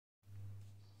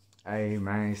Hey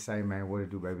man, say man, what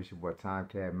it do, baby? It's your boy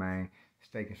Tomcat, man.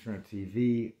 Steak and Shrimp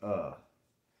TV. I'm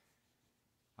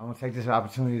gonna take this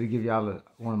opportunity to give y'all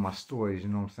one of my stories. You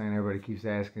know what I'm saying? Everybody keeps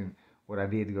asking what I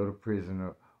did to go to prison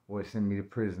or what sent me to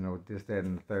prison or this, that,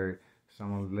 and the third. So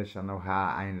I'm gonna let y'all know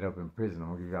how I ended up in prison. I'm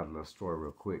gonna give y'all a little story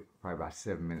real quick, probably about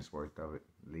 7 minutes worth of it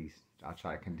at least. I'll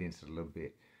try to condense it a little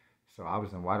bit. So I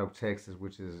was in White Oak, Texas,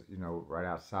 which is right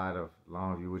outside of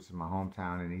Longview, which is my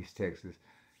hometown in East Texas,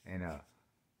 and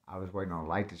I was waiting on a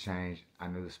light to change. I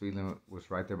knew the speed limit was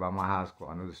right there by my high school.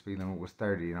 I knew the speed limit was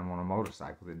 30, and I'm on a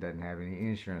motorcycle that doesn't have any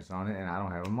insurance on it, and I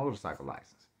don't have a motorcycle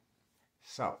license.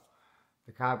 So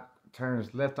the cop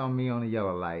turns left on me on the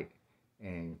yellow light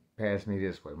and passed me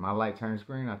this way. My light turns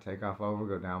green. I take off over,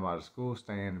 go down by the school,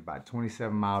 staying about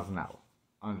 27 miles an hour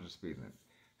under the speed limit.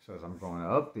 So as I'm going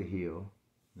up the hill,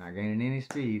 not gaining any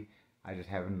speed, I just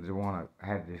happened to I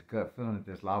had this gut feeling that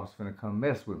this law was finna come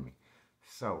mess with me.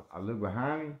 So I look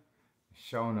behind me,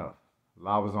 sure enough,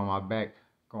 law was on my back,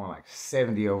 going like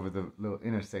 70 over the little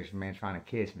intersection, man, trying to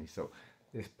catch me. So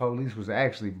this police was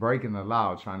actually breaking the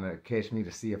law, trying to catch me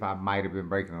to see if I might have been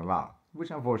breaking the law,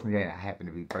 which unfortunately I happened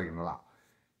to be breaking the law.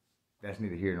 That's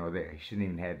neither here nor there. He shouldn't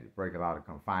even have to break a law to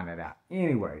come find that out.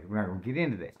 Anyway, we're not gonna get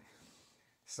into that.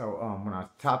 So when I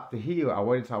topped the hill, I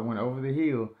waited till I went over the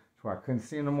hill to where I couldn't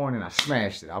see in the morning. I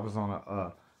smashed it. I was on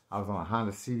a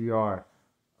Honda CBR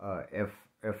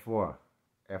F4,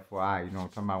 F4i. You know what I'm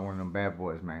talking about? One of them bad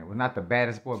boys, man. Well, not the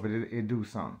baddest boy, but it do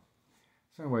something.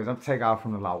 So anyways, I'm take off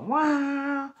from the law.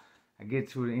 Wow! I get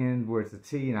to the end where it's a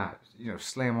T, and I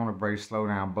slam on the brakes, slow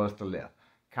down, bust the left.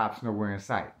 Cops nowhere in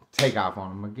sight. Take off on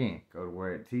them again. Go to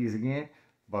where it T's again,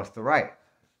 bust the right.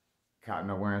 Cop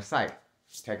nowhere in sight.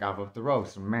 Take off up the road.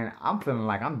 So man, I'm feeling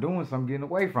like I'm doing something, getting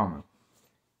away from him.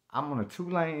 I'm on a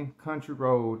 2-lane country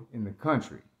road in the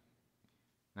country,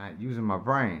 not using my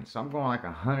brain. So I'm going like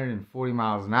 140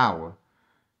 miles an hour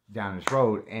down this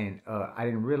road, and I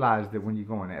didn't realize that when you're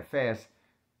going that fast,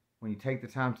 when you take the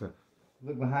time to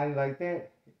look behind you like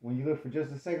that, when you look for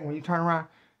just a second, when you turn around,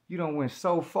 you don't went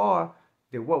so far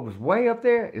that what was way up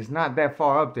there is not that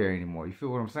far up there anymore. You feel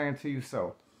what I'm saying to you?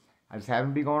 So I just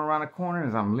happened to be going around the corner.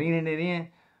 As I'm leaning it in,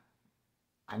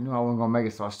 I knew I wasn't going to make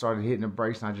it, so I started hitting the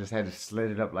brakes, and I just had to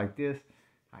sled it up like this.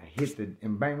 I hit the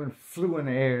embankment, flew in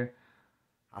the air.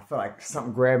 I felt like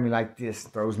something grabbed me like this,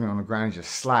 throws me on the ground, and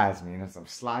just slides me. And as I'm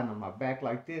sliding on my back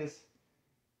like this,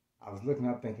 I was looking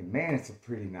up thinking, man, it's a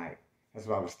pretty night. That's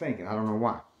what I was thinking. I don't know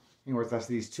why. Anyways, I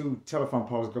see these 2 telephone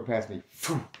poles go past me.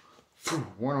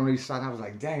 One on each side. I was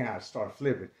like, dang, I started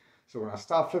flipping. So when I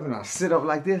stopped flipping, I sit up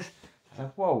like this. I was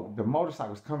like, whoa, the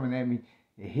motorcycle's coming at me.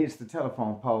 It hits the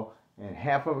telephone pole, and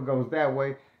half of it goes that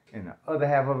way, and the other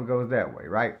half of it goes that way,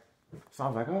 right? So I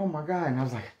was like, oh my God. And I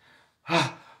was like,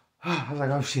 I was like,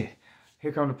 oh shit,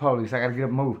 here come the police. I gotta get up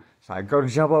and move. So I go to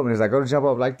jump up, and as I go to jump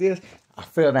up like this, I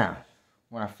fell down.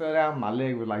 When I fell down, my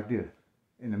leg was like this,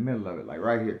 in the middle of it, like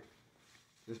right here.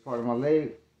 This part of my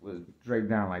leg was draped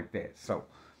down like that. So,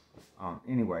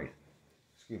 anyways,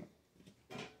 excuse me.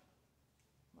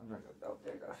 My drink is dope,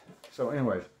 there it goes. So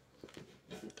anyways,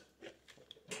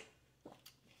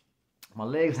 my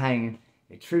leg's hanging,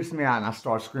 it trips me out, and I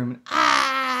start screaming,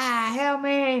 ah, help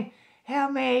me,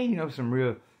 help me. You know, some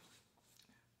real,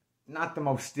 not the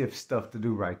most stiff stuff to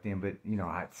do right then, but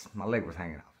my leg was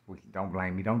hanging off. Don't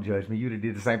blame me, don't judge me. You'd have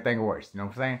did the same thing or worse, you know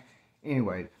what I'm saying?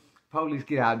 Anyways, police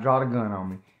get out, draw the gun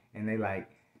on me, and they like,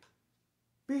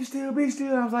 be still, be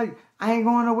still. I was like, I ain't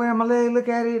going nowhere. My leg, look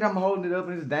at it. I'm holding it up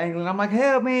and it's dangling. I'm like,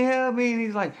 help me, help me. And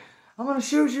he's like, I'm gonna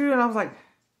shoot you. And I was like,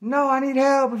 no, I need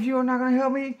help if you're not gonna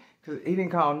help me. Because he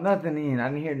didn't call nothing in. I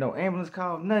didn't hear no ambulance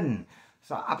call, nothing.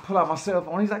 So I pull out my cell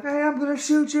phone. He's like, hey, I'm gonna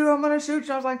shoot you. I'm gonna shoot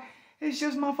you. I was like, it's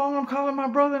just my phone. I'm calling my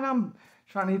brother, and I'm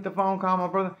trying to hit the phone, call my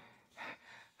brother.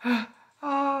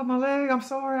 My leg, I'm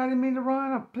sorry. I didn't mean to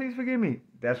run. Please forgive me.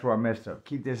 That's where I messed up.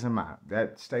 Keep this in mind.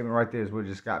 That statement right there is what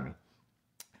just got me.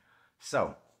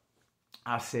 So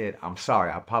I said, I'm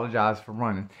sorry. I apologize for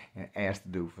running and asked the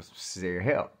dude for some sincere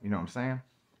help. You know what I'm saying?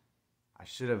 I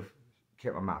should have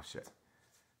kept my mouth shut.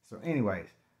 So anyways,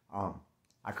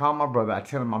 I call my brother. I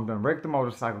tell him I'm done wrecked the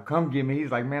motorcycle. Come get me.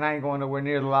 He's like, man, I ain't going nowhere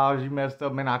near the laws. You messed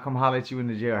up, man. I'll come holler at you in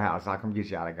the jailhouse. I'll come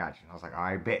get you out. I got you. I was like, all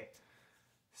right, bet.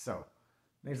 So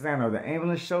next thing I know, the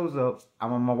ambulance shows up.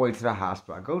 I'm on my way to the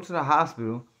hospital. I go to the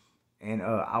hospital, and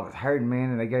I was hurting, man,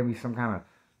 and they gave me some kind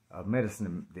of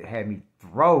medicine that had me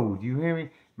throw. You hear me?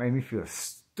 Made me feel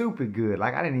stupid good.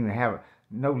 Like I didn't even have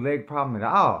no leg problem at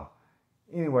all.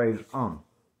 Anyways,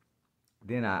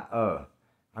 then I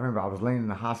remember I was laying in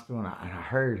the hospital, and I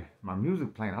heard my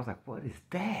music playing. I was like, what is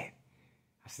that?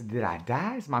 I said, did I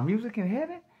die? Is my music in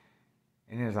heaven?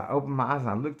 And as I opened my eyes and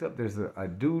I looked up, there's a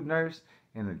dude nurse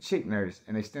and a chick nurse,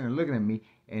 and they standing looking at me.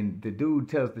 And the dude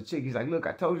tells the chick, he's like, "Look,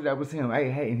 I told you that was him.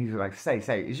 Hey." And he's like, say,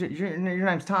 is your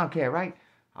name's Tomcat, right?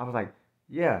 I was like,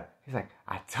 "Yeah." He's like,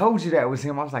 "I told you that was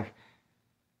him." I was like,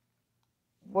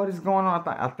 "What is going on?"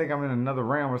 I think I'm in another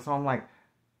realm or something. I'm like,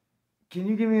 "Can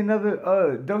you give me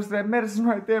another dose of that medicine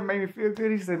right there? Make me feel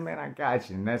good." He said, "Man, I got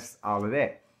you." And that's all of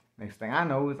that. Next thing I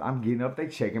know is I'm getting up, they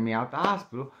checking me out the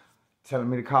hospital, telling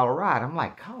me to call a ride. I'm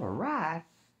like, "Call a ride?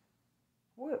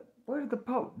 What? Where did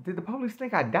the police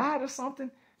think I died or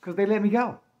something? Because they let me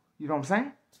go." You know what I'm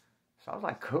saying? So I was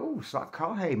like, cool. So I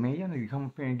called, "Hey, man, y'all need to come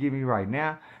up here and get me right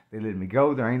now. They let me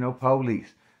go. There ain't no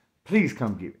police. Please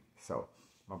come get me." So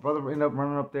my brother ended up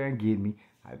running up there and getting me.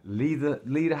 I leave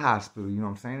the hospital, you know what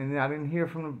I'm saying? And then I didn't hear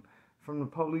from the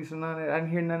police or none of that. I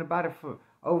didn't hear nothing about it for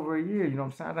over a year, you know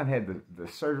what I'm saying? I done had the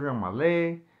surgery on my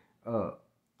leg.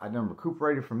 I done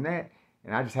recuperated from that.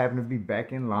 And I just happened to be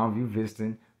back in Longview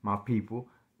visiting my people.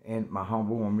 And my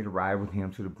homeboy wanted me to ride with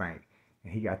him to the bank.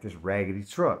 And he got this raggedy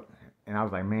truck. And I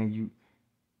was like, "Man,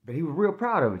 but he was real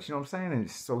proud of it, you know what I'm saying?" And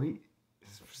so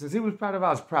since he was proud of it, I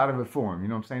was proud of it for him, you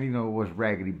know what I'm saying? Even though it was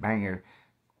raggedy banger,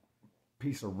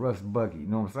 piece of rust buggy, you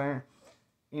know what I'm saying?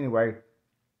 Anyway,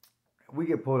 we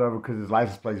get pulled over because his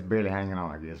license plate's barely hanging on,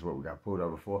 I guess, what we got pulled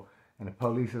over for. And the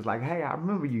police is like, "Hey, I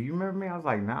remember you. You remember me?" I was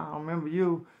like, "Nah, I don't remember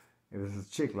you." It was this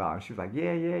chick law. She was like,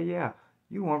 Yeah.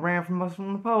 You one ran from us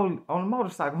from the pole on the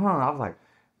motorcycle, huh?" I was like,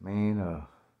 "Man,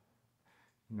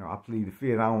 I plead the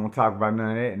fifth. I don't want to talk about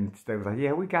none of that." And they was like,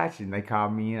 "Yeah, we got you." And they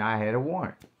called me and I had a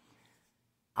warrant.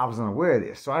 I was unaware of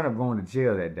this. So I ended up going to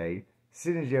jail that day,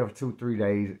 sitting in jail for 2-3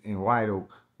 days in White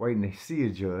Oak, waiting to see a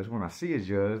judge. When I see a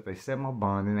judge, they set my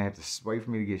bond, and they have to wait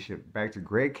for me to get shipped back to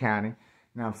Gregg County.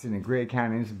 Now I'm sitting in Gregg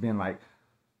County, and it's been like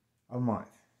a month.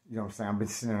 You know what I'm saying? I've been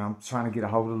sitting there, I'm trying to get a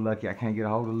hold of Lucky. I can't get a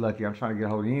hold of Lucky. I'm trying to get a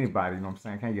hold of anybody, you know what I'm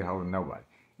saying? I can't get a hold of nobody.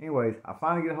 Anyways, I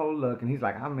finally get a hold of Lucky, and he's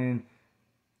like, "I'm in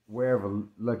wherever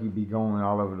Lucky be going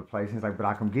all over the place." He's like, "But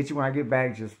I'll come get you when I get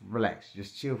back. Just relax.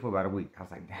 Just chill for about a week." I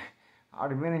was like, "I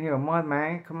already been in here a month,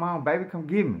 man. Come on, baby. Come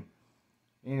get me."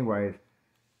 Anyways,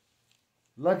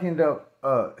 Lucky ended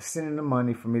up sending the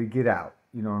money for me to get out.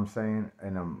 You know what I'm saying?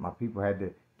 And my people had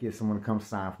to get someone to come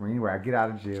sign for me. Anyway, I get out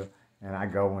of jail, and I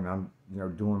go, and I'm,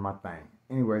 doing my thing.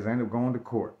 Anyways, I end up going to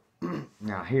court.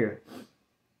 Now, here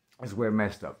is where it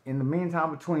messed up. In the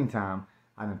meantime, between time,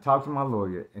 I done talked to my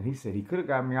lawyer, and he said he could have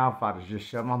got me off if I just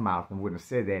shut my mouth and wouldn't have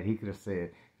said that. He could have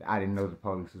said that I didn't know the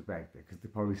police was back there because the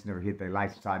police never hit their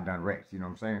lights until I done wrecks. You know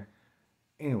what I'm saying?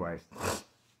 Anyways,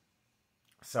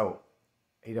 so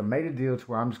he done made a deal to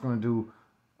where I'm just going to do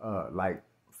like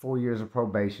 4 years of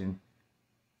probation.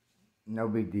 No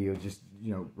big deal. Just,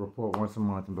 report once a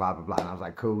month and blah, blah, blah. And I was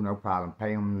like, cool, no problem.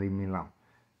 Pay him and leave me alone.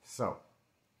 So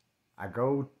I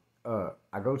go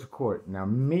to court. Now,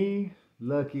 me,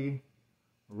 Lucky,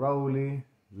 Rolly,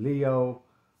 Leo,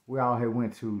 we all had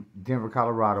went to Denver,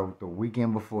 Colorado the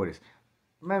weekend before this.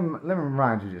 Let me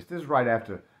remind you this. This is what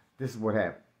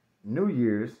happened. New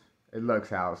Year's at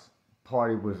Luck's house,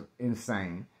 party was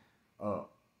insane.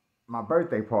 My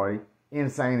birthday party,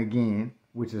 insane again,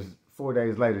 which is 4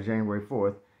 days later, January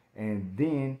 4th. And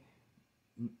then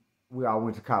we all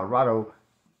went to Colorado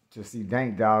to see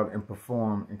Dank Dog and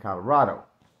perform in Colorado.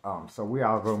 So we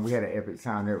all go, and we had an epic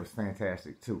time there. It was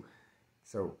fantastic too.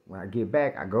 So when I get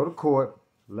back, I go to court.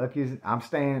 I'm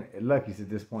staying at Lucky's at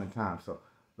this point in time. So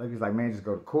Lucky's like, "Man, just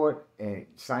go to court and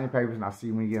sign your papers, and I'll see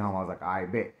you when you get home." I was like, "All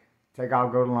right, bet." Take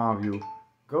off, go to Longview,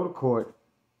 go to court,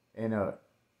 and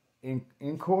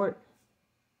in court,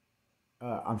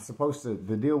 I'm supposed to.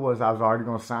 The deal was I was already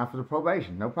gonna sign for the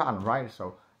probation, no problem, right?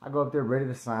 So I go up there ready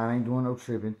to sign. I ain't doing no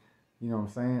tripping, you know what I'm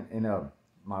saying? And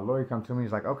my lawyer come to me.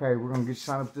 He's like, "Okay, we're gonna get you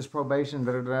signed up for this probation,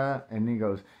 da da da." And he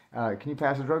goes, "Can you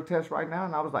pass a drug test right now?"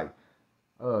 And I was like,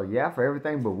 "Yeah, for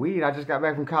everything but weed. I just got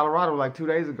back from Colorado like 2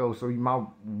 days ago, so my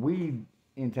weed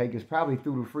intake is probably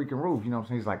through the freaking roof." You know what I'm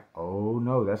saying? He's like, "Oh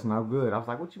no, that's no good." I was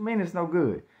like, "What you mean it's no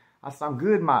good?" I said, "I'm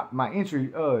good. My entry,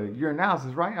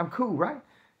 urinalysis, right? I'm cool, right?"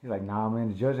 He's like, "Nah, man,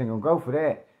 the judge ain't gonna go for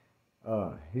that."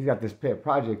 He's got this pet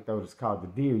project though that's called the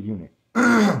Deer Unit.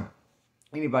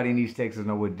 Anybody in East Texas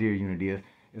know what Deer Unit is?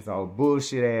 It's all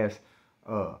bullshit ass,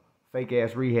 fake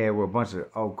ass rehab where a bunch of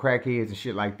old crackheads and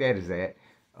shit like that is at,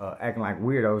 acting like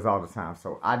weirdos all the time.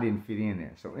 So I didn't fit in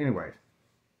there. So anyways,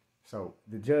 so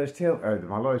the judge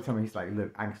my lawyer tell me, he's like,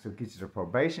 "Look, I can still get you to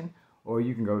probation, or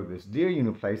you can go to this Deer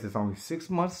Unit place. It's only 6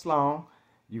 months long.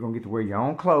 You're gonna get to wear your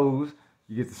own clothes.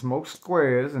 You get to smoke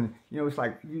squares, and it's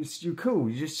like you cool.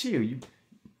 You just chill.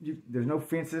 There's no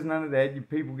fences, none of that. You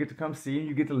people get to come see you.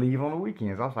 You get to leave on the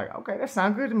weekends." I was like, "Okay, that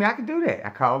sounds good to me. I can do that." I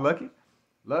called Lucky.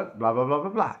 Luck, blah blah blah blah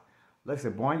blah. Luck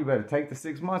said, boy, you better take the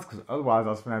 6 months because otherwise I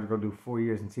was going to have to go do 4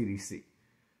 years in TDC.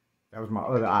 That was my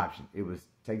other option. It was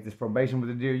take this probation with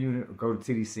the deer unit or go to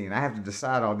TDC. And I have to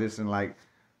decide all this in like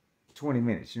 20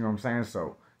 minutes. You know what I'm saying?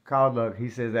 So called Luck. He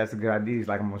says that's a good idea. He's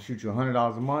like, I'm going to shoot you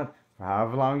 $100 a month for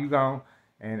however long you gone.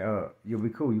 And you'll be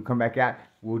cool. You come back out.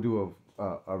 We'll do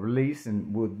a release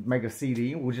and we'll make a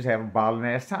CD. And we'll just have a balling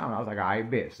ass time. I was like, all right,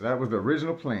 bet. So that was the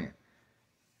original plan.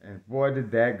 And boy,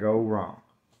 did that go wrong.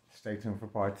 Stay tuned for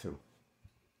part 2.